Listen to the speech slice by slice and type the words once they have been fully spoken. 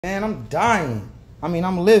Man, I'm dying. I mean,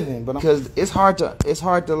 I'm living, but because it's hard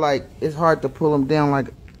to pull them down like.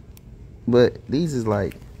 But these is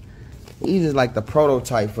like the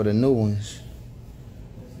prototype for the new ones.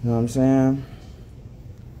 You know what I'm saying?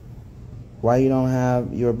 Why you don't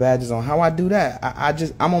have your badges on? How I do that?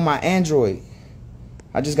 I'm on my Android.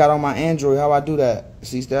 I just got on my Android. How I do that?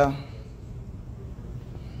 See, Stell?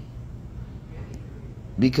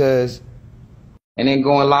 Because, and then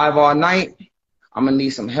going live all night, I'm gonna need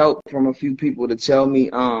some help from a few people to tell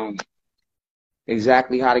me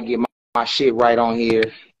exactly how to get my shit right on here.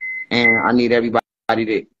 And I need everybody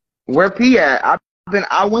to where P at? I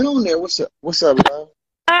went on there. What's up, love?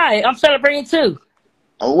 Hi, I'm celebrating too.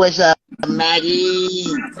 Oh, what's up, Maggie?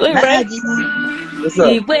 Wait, Maggie. What's up?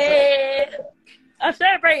 I'm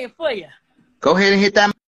celebrating for you. Go ahead and hit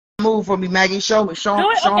that move for me, Maggie. Show them how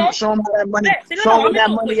that money. Show them that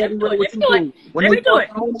money everywhere. What you do? When they do it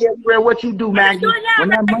everywhere, what you do, Maggie? When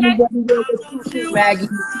that money everywhere, what you do, Maggie?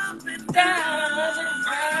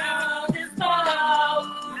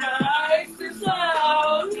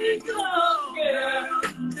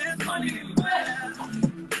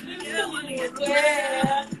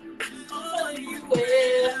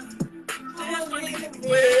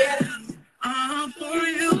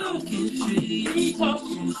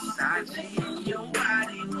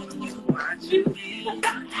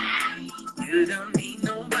 You don't need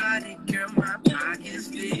nobody, girl, my pocket's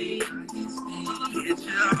big. Get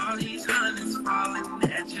you all these hundreds falling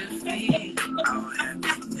at your feet. I'll have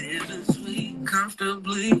you living sweet,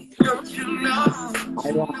 comfortably. Don't you know?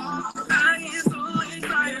 I get so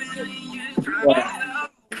excited when you drop it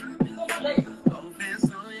up. Both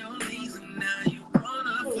hands on your knees and now you on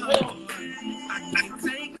the floor. I can't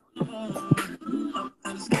take no more.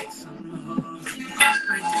 Let's get some more.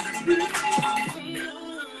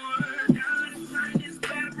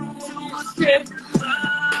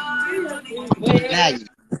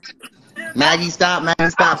 Maggie, stop, Maggie,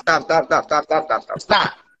 stop.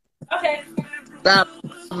 Okay. Stop,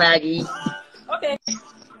 Maggie. Okay.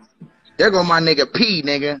 There go my nigga P,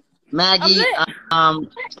 nigga. Maggie, I'm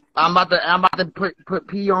about to put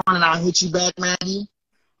P on and I'll hit you back, Maggie.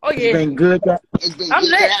 Oh yeah. It's been good. It's been I'm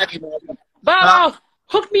good lit. to have you, Maggie. Bob,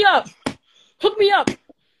 hook me up. Hook me up.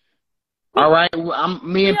 All right,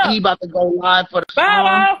 me and P about to go live for the song.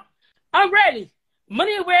 Bob, I'm ready.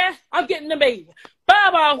 Money where I'm getting the baby.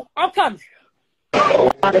 Bob, I'm coming.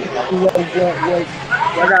 I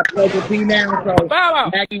got Pleasure P now, so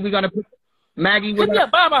Bob, Maggie, we're gonna put Maggie. hook me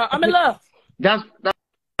up, Bob. I'm in love. That's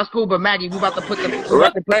cool, but Maggie, we about to put the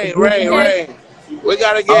Ray. We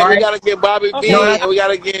gotta get Bobby B, and we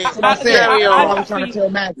gotta get Sammy on. I was trying to tell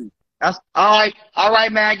Maggie. That's all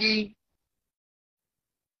right, Maggie.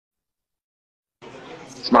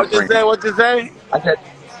 What you say? I said,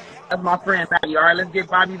 that's my friend Maggie. All right, let's get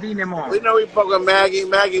Bobby V them on. We know we fucking Maggie.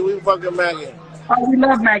 We fucking Maggie. Oh, we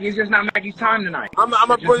love Maggie. It's just not Maggie's time tonight. I'm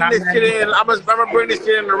gonna bring this shit in. I'm gonna bring this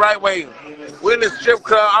shit in the right way. We're in the strip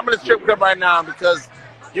club. I'm in the strip club right now because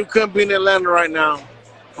you couldn't be in Atlanta right now.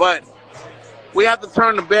 But we have to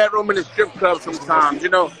turn the bedroom into strip club sometimes. You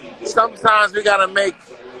know, sometimes we gotta make.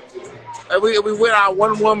 We with our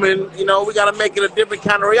one woman. You know, we gotta make it a different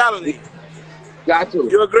kind of reality. Got to.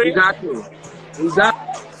 You agree? We got to.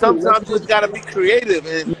 Sometimes you just gotta be creative.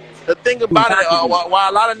 And the thing about it, why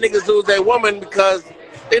a lot of niggas lose their woman because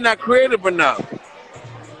they're not creative enough.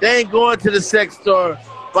 They ain't going to the sex store,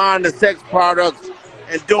 buying the sex products,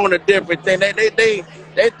 and doing a different thing. They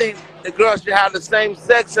think the girl should have the same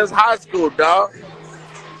sex as high school, dog.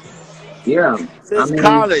 Yeah. Since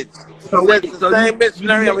college. So Since the same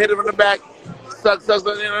missionary, I'm hitting from the back. Suck. No.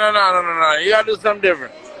 You gotta do something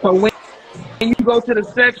different. So when you go to the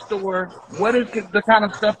sex store, what is the kind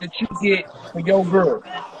of stuff that you get for your girl?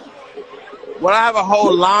 Well, I have a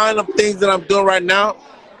whole line of things that I'm doing right now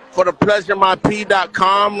for the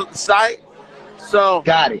PleasureMyP.com site. So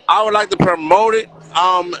got it. I would like to promote it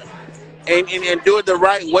and do it the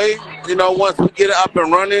right way. You know, once we get it up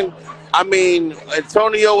and running. I mean,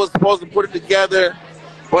 Antonio was supposed to put it together,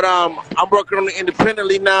 but I'm working on it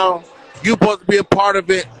independently now. You're supposed to be a part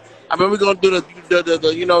of it. I mean, we're gonna do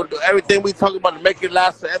the you know, everything we talk about to make it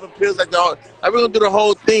last forever. Feels like we're gonna do the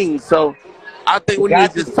whole thing. So I think we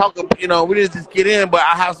need to just talk. You know, we need to just get in. But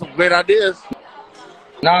I have some great ideas.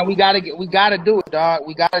 No, we gotta do it, dog.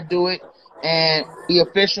 We gotta do it and be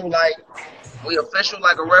official like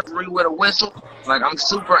a referee with a whistle. Like I'm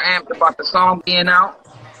super amped about the song being out.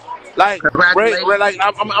 Like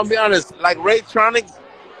I'm be honest. Like Raytronics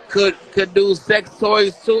could do sex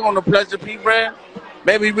toys too on the Pleasure P brand.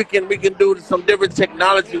 Maybe we can do some different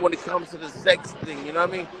technology when it comes to the sex thing. You know what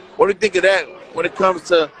I mean? What do you think of that when it comes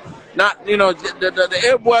to Not, the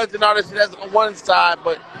earbuds and all this shit, that's on one side,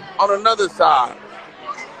 but on another side.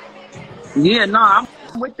 Yeah, no, I'm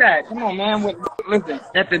with that. Come on, man. Listen,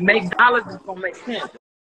 if it make dollars, it's gonna make sense.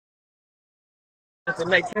 If it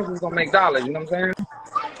makes sense, it's gonna make dollars. You know what I'm saying?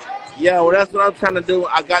 Yeah, well, that's what I'm trying to do.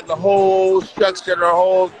 I got the whole structure, the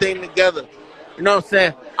whole thing together. You know what I'm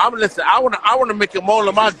saying? Listen. I wanna make a mole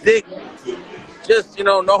of my dick. Just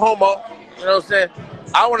no homo. You know what I'm saying?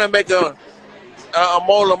 I wanna make a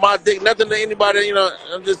mole of my dick. Nothing to anybody.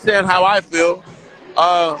 I'm just saying how I feel.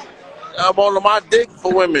 A mole of my dick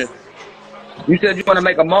for women. You said you want to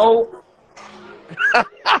make a mold?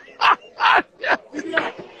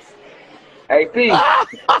 Hey, P.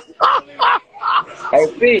 Hey,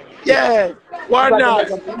 P. Yeah. Why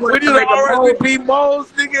not? We do the RSVP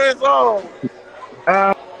molds, nigga. It's on.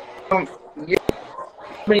 Yeah.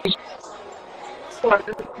 I mean,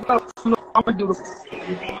 I'm gonna do the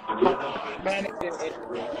man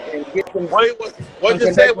and get some. Wait, what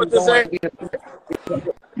you say? What you say?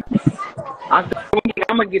 I'm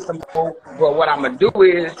gonna get some more, but what I'm gonna do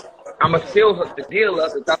is I'm gonna seal the deal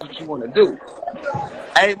up if that's what you want to do.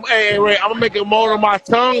 Hey, Ray, I'm gonna make a mold on my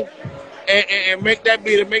tongue and make that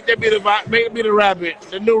be the rabbit.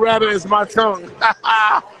 The new rabbit is my tongue.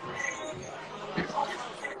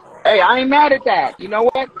 Hey, I ain't mad at that. You know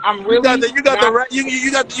what? I'm really you got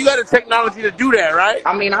the technology to do that, right?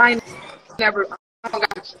 I mean, I don't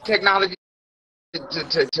got technology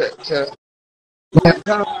to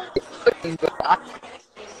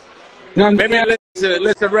Maybe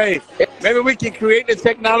listen, Ray. Maybe we can create the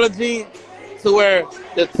technology to where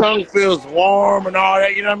the tongue feels warm and all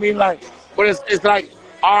that. You know what I mean? Like, but it's like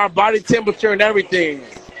our body temperature and everything.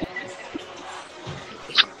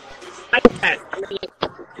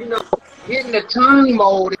 Getting the tongue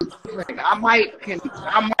mold is different. My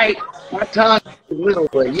tongue is little,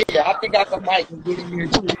 but yeah, I think I can get in here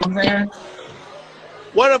too. You know what I'm saying?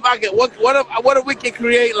 What if we can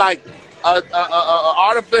create like a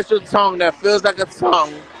artificial tongue that feels like a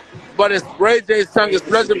tongue, but it's Ray J's tongue, it's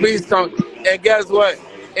Pleasure B's tongue, and guess what?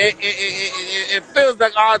 It feels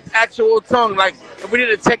like our actual tongue. Like if we did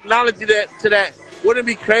a technology to that, wouldn't it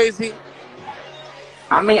be crazy?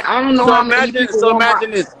 I mean, I don't know So how many people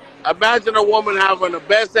imagine this. Imagine a woman having the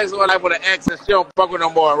best sex of her life with an ex and she don't fuck with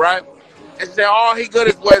no more, right? And she say, all he good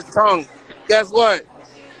is with his tongue. Guess what?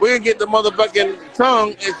 We can get the motherfucking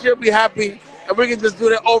tongue and she'll be happy and we can just do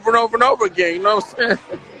that over and over and over again. You know what I'm saying?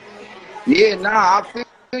 Yeah, I feel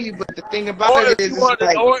you, but the thing about it is,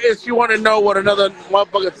 or if you want to know what another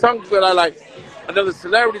motherfucking tongue feel like another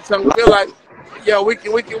celebrity tongue feel like, yeah, we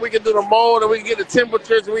can do the mold and we can get the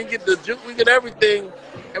temperatures and we can get the juice, we can get everything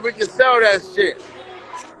and we can sell that shit.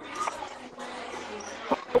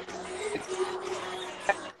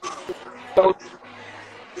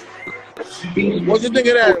 What you think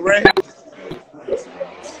of that, Ray?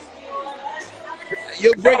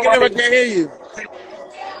 You're breaking up, I can't hear you.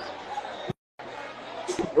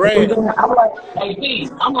 Ray.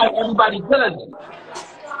 I'm like everybody's cousin.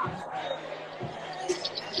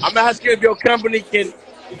 I'm asking if your company can,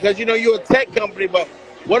 because you're a tech company, but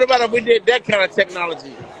what about if we did that kind of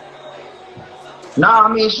technology? I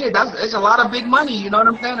mean, shit, it's a lot of big money, you know what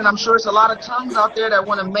I'm saying? And I'm sure it's a lot of tongues out there that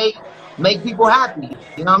want to make people happy,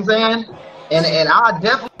 you know what I'm saying? And I'll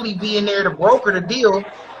definitely be in there to broker the deal,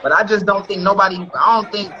 but I just don't think I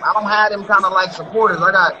don't have them kind of like supporters.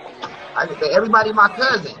 Everybody my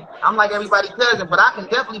cousin. I'm like everybody's cousin, but I can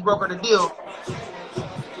definitely broker the deal.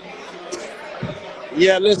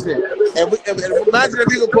 Yeah, listen. Imagine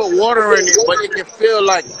if you could put water in it, but it can feel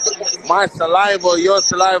like my saliva or your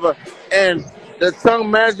saliva, and the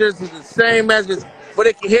tongue measures is the same measures, but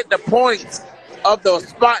it can hit the points of the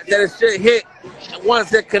spot that it should hit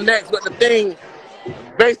once it connects with the thing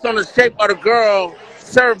based on the shape of the girl,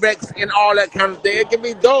 cervix, and all that kind of thing. It can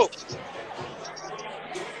be dope.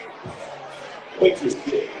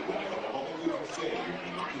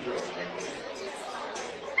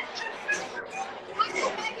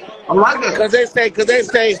 I like it. Because they say the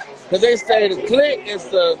clit is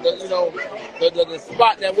the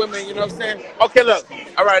spot that women, you know what I'm saying? Okay, look.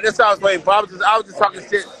 All right, that's how I was waiting for. I was just talking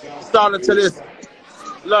shit, starting to this.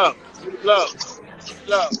 Look.